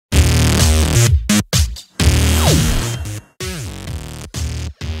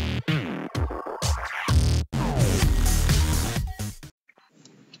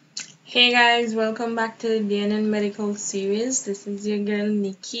Hey guys, welcome back to the D&N Medical Series. This is your girl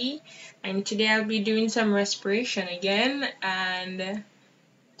Nikki, and today I'll be doing some respiration again, and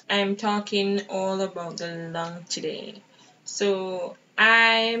I'm talking all about the lung today. So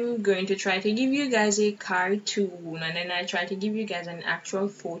I'm going to try to give you guys a cartoon, and then I try to give you guys an actual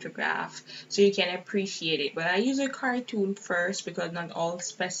photograph so you can appreciate it. But I use a cartoon first because not all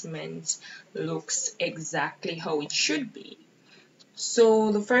specimens looks exactly how it should be.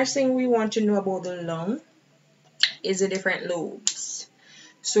 So the first thing we want to know about the lung is the different lobes.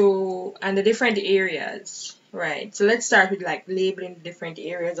 So, and the different areas, right? So let's start with like labeling the different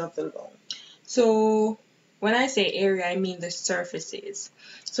areas of the lung. So when I say area, I mean the surfaces.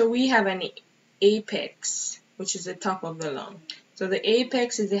 So we have an apex, which is the top of the lung. So the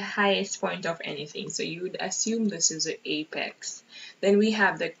apex is the highest point of anything. So you would assume this is the apex. Then we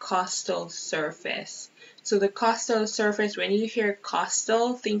have the costal surface. So the costal surface, when you hear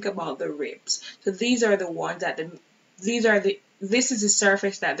costal, think about the ribs. So these are the ones that this is the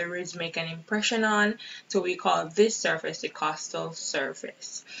surface that the ribs make an impression on. So we call this surface the costal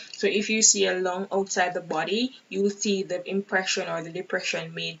surface. So if you see a lung outside the body, you will see the impression or the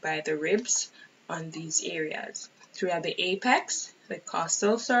depression made by the ribs on these areas. So we have the apex, the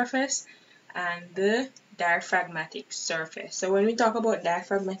costal surface, and the diaphragmatic surface. So when we talk about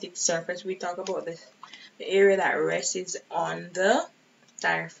diaphragmatic surface, we talk about the area that rests on the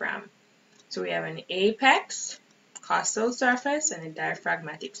diaphragm. So we have an apex, costal surface, and a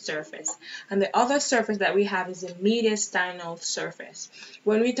diaphragmatic surface. And the other surface that we have is the mediastinal surface.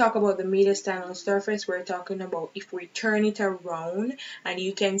 When we talk about the mediastinal surface, we're talking about if we turn it around and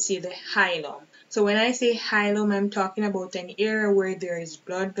you can see the hilum. So when I say hilum, I'm talking about an area where there is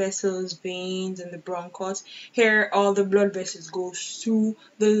blood vessels, veins, and the bronchus. Here, all the blood vessels go through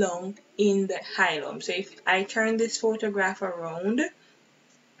the lung in the hilum. So if I turn this photograph around,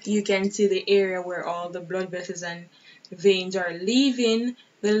 you can see the area where all the blood vessels and veins are leaving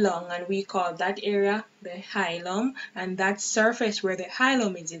the lung, and we call that area the hilum, and that surface where the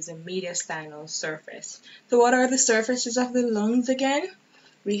hilum is the mediastinal surface. So what are the surfaces of the lungs again?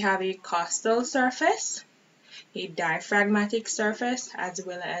 We have a costal surface, a diaphragmatic surface, as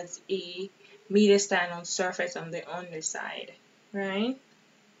well as a mediastinal surface on the underside, right?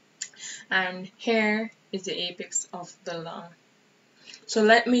 And here is the apex of the lung. So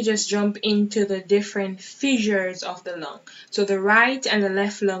let me just jump into the different fissures of the lung. So the right and the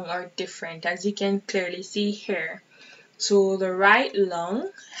left lung are different, as you can clearly see here. So the right lung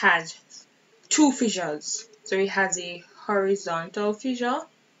has two fissures. So it has a horizontal fissure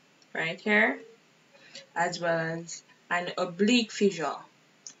right here, as well as an oblique fissure.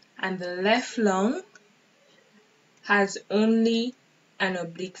 And the left lung has only an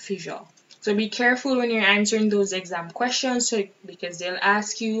oblique fissure. So be careful when you're answering those exam questions, because they'll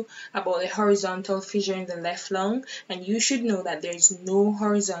ask you about the horizontal fissure in the left lung, and you should know that there is no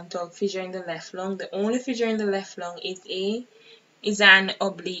horizontal fissure in the left lung. The only fissure in the left lung is an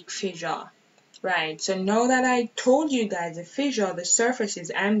oblique fissure. Right, so now that I told you guys the fissure, the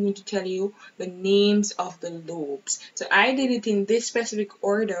surfaces, I'm going to tell you the names of the lobes. So I did it in this specific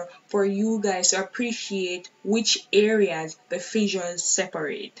order for you guys to appreciate which areas the fissures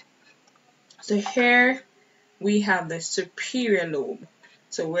separate. So here we have the superior lobe.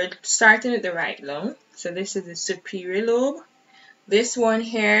 So we're starting at the right lung. So this is the superior lobe. This one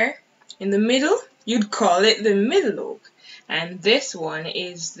here in the middle, you'd call it the middle lobe. And this one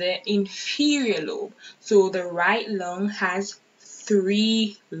is the inferior lobe. So the right lung has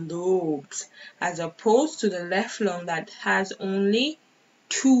 3 lobes, as opposed to the left lung that has only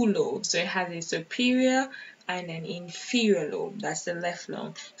 2 lobes. So it has a superior and an inferior lobe. That's the left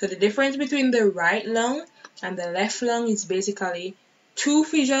lung. So the difference between the right lung and the left lung is basically 2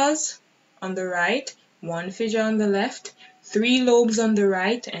 fissures on the right, 1 fissure on the left, 3 lobes on the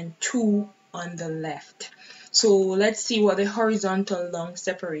right, and 2 on the left. So let's see what the horizontal lung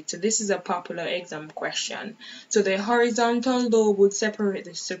separates. So this is a popular exam question. So the horizontal lobe would separate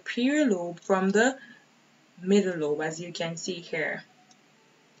the superior lobe from the middle lobe, as you can see here.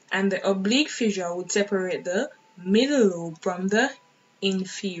 And the oblique fissure would separate the middle lobe from the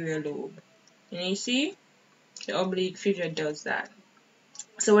inferior lobe. And you see, the oblique fissure does that.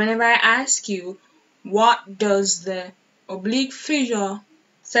 So whenever I ask you, what does the oblique fissure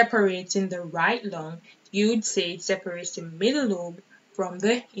separate in the right lung, you'd say it separates the middle lobe from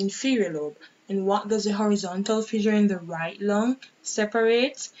the inferior lobe. And what does the horizontal fissure in the right lung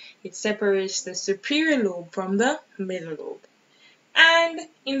separate? It separates the superior lobe from the middle lobe. And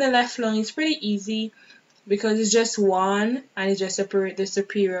in the left lung, it's pretty easy because it's just one, and it just separates the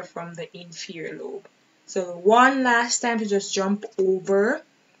superior from the inferior lobe. So one last time to just jump over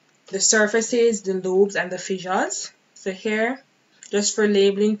the surfaces, the lobes, and the fissures. So here, just for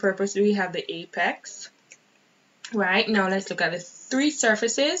labeling purpose, we have the apex. Right, now let's look at the three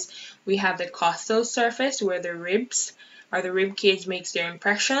surfaces. We have the costal surface where the ribs or the rib cage makes their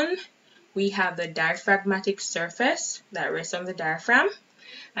impression. We have the diaphragmatic surface that rests on the diaphragm.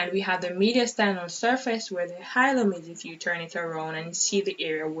 And we have the mediastinal surface where the hilum is if you turn it around and see the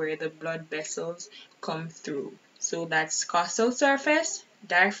area where the blood vessels come through. So that's costal surface,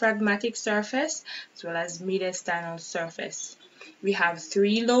 diaphragmatic surface, as well as mediastinal surface. We have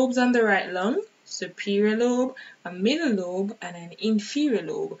three lobes on the right lung, superior lobe, a middle lobe, and an inferior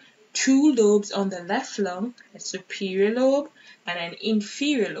lobe. Two lobes on the left lung, a superior lobe and an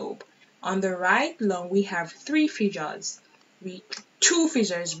inferior lobe. On the right lung, we have three fissures. Two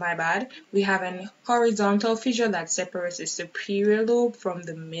fissures, my bad. We have an horizontal fissure that separates the superior lobe from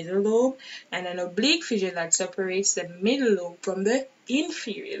the middle lobe, and an oblique fissure that separates the middle lobe from the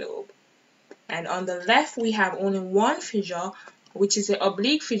inferior lobe. And on the left, we have only one fissure, which is the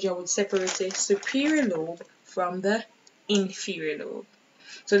oblique fissure, which separates the superior lobe from the inferior lobe.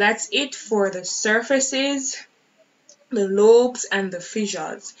 So that's it for the surfaces, the lobes, and the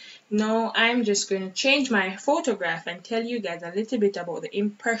fissures. Now I'm just going to change my photograph and tell you guys a little bit about the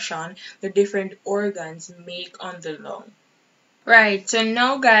impression the different organs make on the lung. Right, so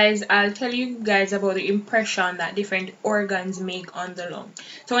now guys, I'll tell you guys about the impression that different organs make on the lung.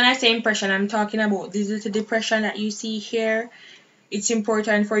 So when I say impression, I'm talking about this little depression that you see here. It's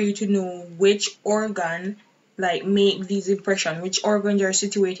important for you to know which organ make these impressions, which organs are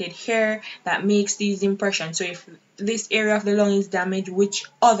situated here that makes these impressions. So if this area of the lung is damaged, which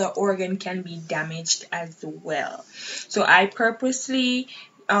other organ can be damaged as well. So I purposely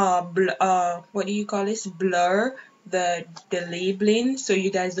blur the labeling so you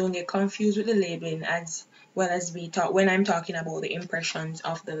guys don't get confused with the labeling as well as when I'm talking about the impressions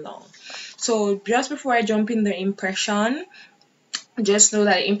of the lung. So just before I jump in the impression, just know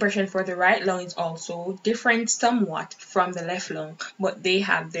that the impression for the right lung is also different somewhat from the left lung, but they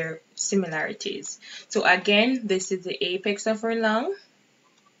have their similarities. So again, this is the apex of our lung.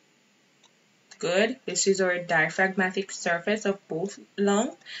 Good. This is our diaphragmatic surface of both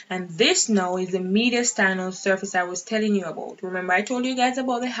lungs. And this now is the mediastinal surface I was telling you about. Remember I told you guys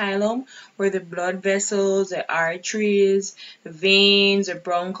about the hilum, where the blood vessels, the arteries, the veins, the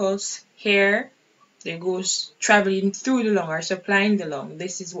bronchus, here. They goes traveling through the lung or supplying the lung.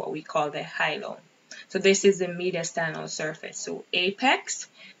 This is what we call the hilum. So this is the mediastinal surface. So apex,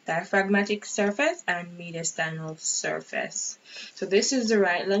 diaphragmatic surface, and mediastinal surface. So this is the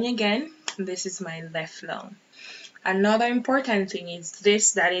right lung again. This is my left lung. Another important thing is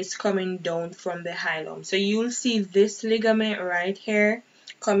this that is coming down from the hilum. So you'll see this ligament right here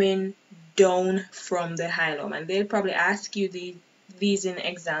coming down from the hilum, and they'll probably ask you these in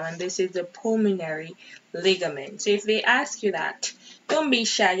exam, and this is the pulmonary ligament. So if they ask you that, don't be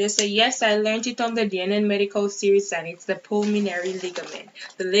shy, just say yes, I learned it on the D&N Medical Series, and it's the pulmonary ligament,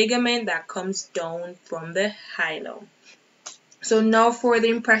 the ligament that comes down from the hilum. So now for the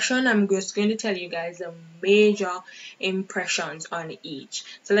impression, I'm just going to tell you guys the major impressions on each.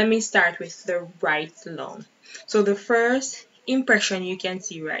 So let me start with the right lung. So the first impression you can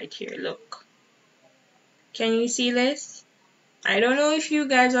see right here, look. Can you see this? I don't know if you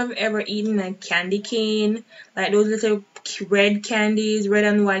guys have ever eaten a candy cane, like those little red candies, red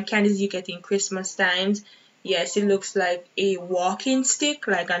and white candies you get in Christmas times. Yes, it looks like a walking stick,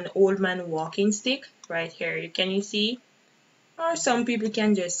 like an old man walking stick right here. Can you see? Or some people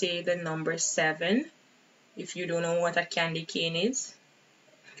can just say the number 7 if you don't know what a candy cane is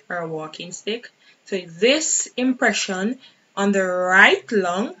or a walking stick. So this impression on the right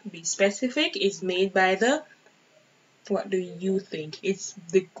lung, be specific, is made by the, what do you think? It's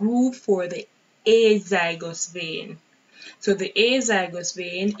the groove for the azygos vein. So the azygos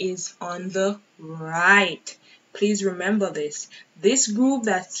vein is on the right. Please remember this. This groove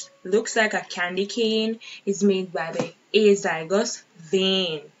that looks like a candy cane is made by the azygos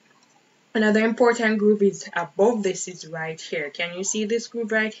vein. Another important groove is above this is right here. Can you see this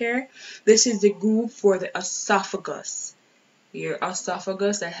groove right here? This is the groove for the esophagus. Your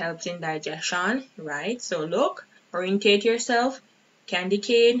esophagus that helps in digestion, right? So look, orientate yourself. Candy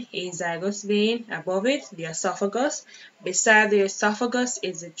cane, azygos vein, above it, the esophagus. Beside the esophagus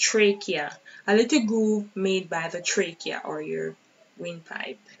is the trachea, a little groove made by the trachea or your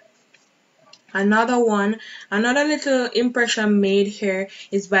windpipe. Another little impression made here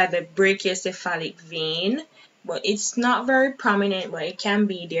is by the brachiocephalic vein. but it's not very prominent, but it can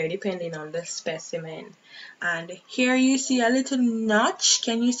be there depending on the specimen. And here you see a little notch.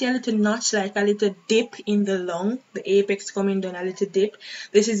 Can you see a little notch, like a little dip in the lung, the apex coming down, a little dip?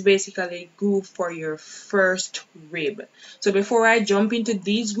 This is basically a groove for your first rib. So before I jump into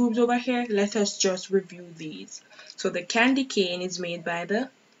these grooves over here, let us just review these. So the candy cane is made by the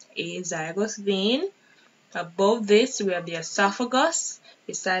azygos vein. Above this, we have the esophagus.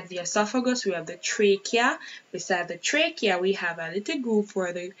 Beside the esophagus, we have the trachea. Beside the trachea, we have a little groove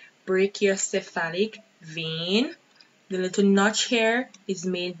for the brachiocephalic vein. The little notch here is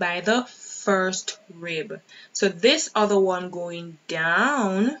made by the first rib. So this other one going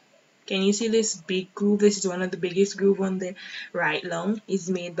down, can you see this big groove? This is one of the biggest groove on the right lung, is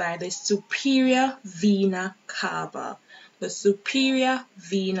made by the superior vena cava. The superior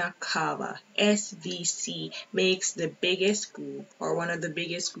vena cava, SVC, makes the biggest groove, or one of the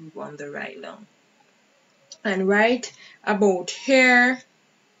biggest groove on the right lung. And right about here,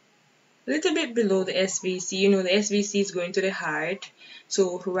 a little bit below the SVC, you know the SVC is going to the heart.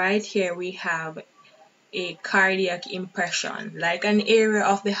 So right here we have a cardiac impression, like an area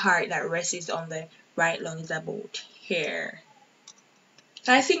of the heart that rests on the right lung is about here.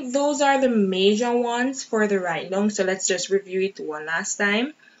 I think those are the major ones for the right lung, so let's just review it one last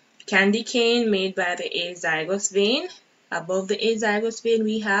time. Candy cane made by the azygos vein. Above the azygos vein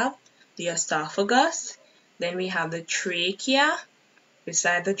we have the esophagus, then we have the trachea.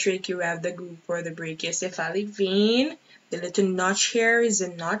 Beside the trachea we have the groove for the brachiocephalic vein. The little notch here is the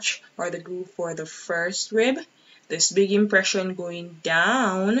notch or the groove for the first rib. This big impression going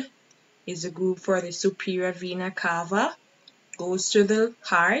down is the groove for the superior vena cava. Goes to the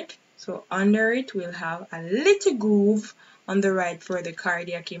heart, so under it we'll have a little groove on the right for the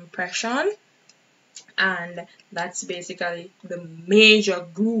cardiac impression, and that's basically the major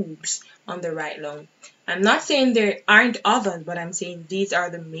grooves on the right lung. I'm not saying there aren't others, but I'm saying these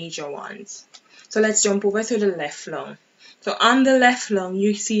are the major ones. So let's jump over to the left lung. So on the left lung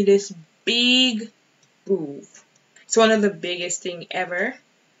you see this big groove. It's one of the biggest thing ever,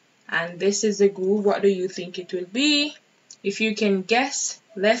 and this is the groove. What do you think it will be? If you can guess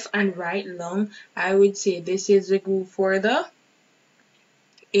left and right lung, I would say this is the groove for the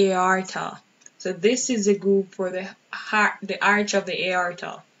aorta. So this is the groove for the heart, the arch of the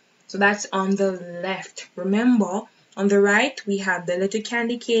aorta. So that's on the left. Remember, on the right we have the little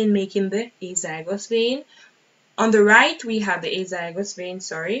candy cane making the azygos vein. On the right we have the azygos vein,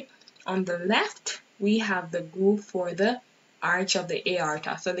 sorry. On the left we have the groove for the arch of the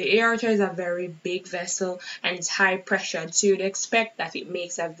aorta. So the aorta is a very big vessel and it's high pressure, so you'd expect that it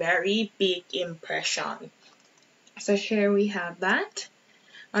makes a very big impression. So here we have that.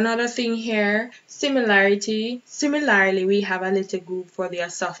 Another thing here, similarly we have a little groove for the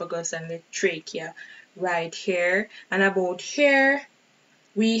esophagus and the trachea right here, and about here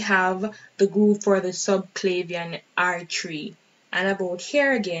we have the groove for the subclavian artery, and about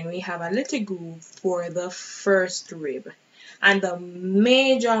here again we have a little groove for the first rib. And the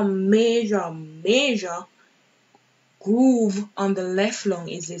major groove on the left lung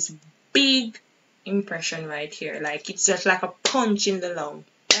is this big impression right here. Like it's just like a punch in the lung.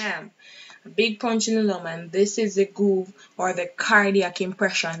 Bam! A big punch in the lung, and this is the groove or the cardiac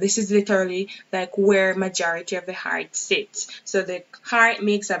impression. This is literally like where majority of the heart sits. So the heart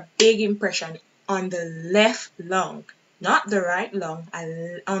makes a big impression on the left lung. Not the right lung,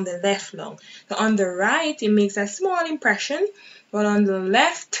 on the left lung. So on the right, it makes a small impression, but on the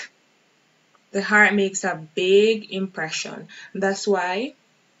left, the heart makes a big impression. That's why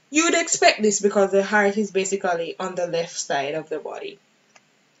you'd expect this, because the heart is basically on the left side of the body.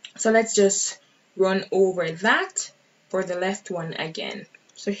 So let's just run over that for the left one again.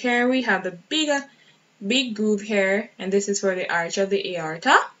 So here we have the big groove here, and this is for the arch of the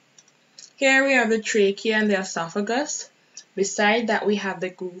aorta. Here we have the trachea and the esophagus. Beside that we have the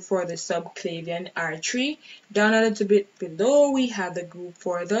groove for the subclavian artery. Down a little bit below we have the groove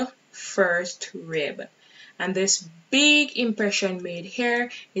for the first rib. And this big impression made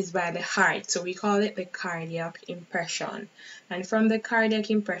here is by the heart, so we call it the cardiac impression. And from the cardiac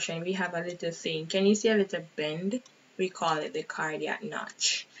impression we have a little thing. Can you see a little bend? We call it the cardiac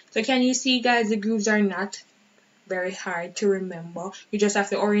notch. So can you see, guys, the grooves are not very hard to remember. You just have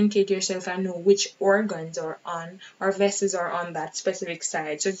to orientate yourself and know which organs are on or vessels are on that specific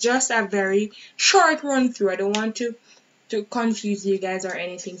side. So just a very short run through. I don't want to confuse you guys or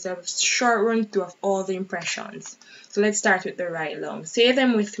anything, so a short run through of all the impressions. So let's start with the right lung. Say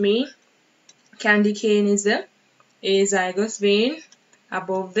them with me. Candy cane is the azygos vein.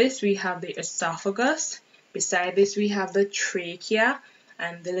 Above this we have the esophagus. Beside this we have the trachea.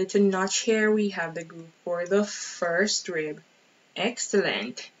 And the little notch here, we have the groove for the first rib.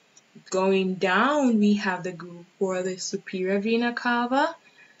 Excellent. Going down, we have the groove for the superior vena cava,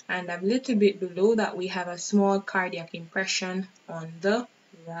 and a little bit below that we have a small cardiac impression on the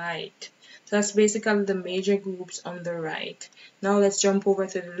right. So that's basically the major grooves on the right. Now let's jump over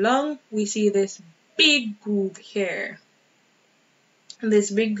to the lung. We see this big groove here. And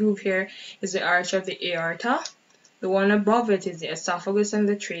this big groove here is the arch of the aorta. The one above it is the esophagus and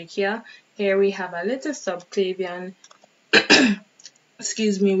the trachea. Here we have a little subclavian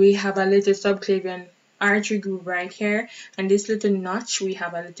we have a little subclavian artery groove right here, and this little notch, we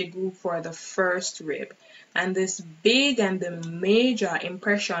have a little groove for the first rib. And this big and the major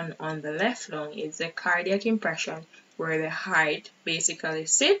impression on the left lung is the cardiac impression where the heart basically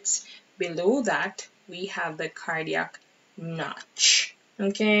sits. Below that, we have the cardiac notch.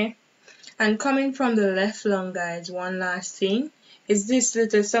 Okay? And coming from the left lung, guys, one last thing is this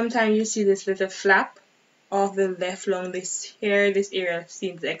little, sometimes you see this little flap of the left lung. This area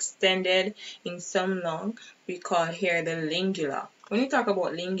seems extended in some lung. We call here the lingula. When you talk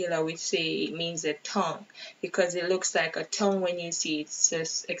about lingula, we say it means a tongue, because it looks like a tongue when you see it's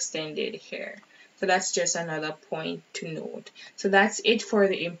just extended here. So that's just another point to note. So that's it for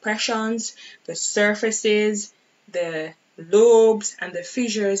the impressions, the surfaces, the lobes, and the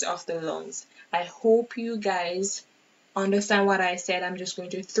fissures of the lungs. I hope you guys understand what I said. I'm just going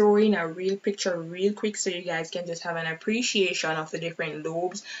to throw in a real picture real quick so you guys can just have an appreciation of the different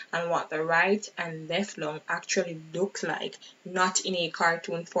lobes and what the right and left lung actually look like, not in a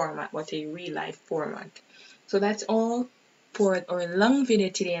cartoon format but a real life format. So that's all for our lung video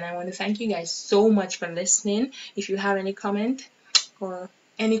today, and I want to thank you guys so much for listening. If you have any comment or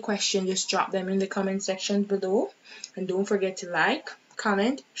any question, just drop them in the comment section below, and don't forget to like,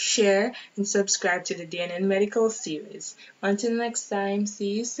 comment, share, and subscribe to the D&N Medical series. Until next time,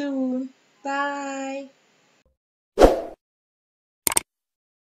 see you soon. Bye.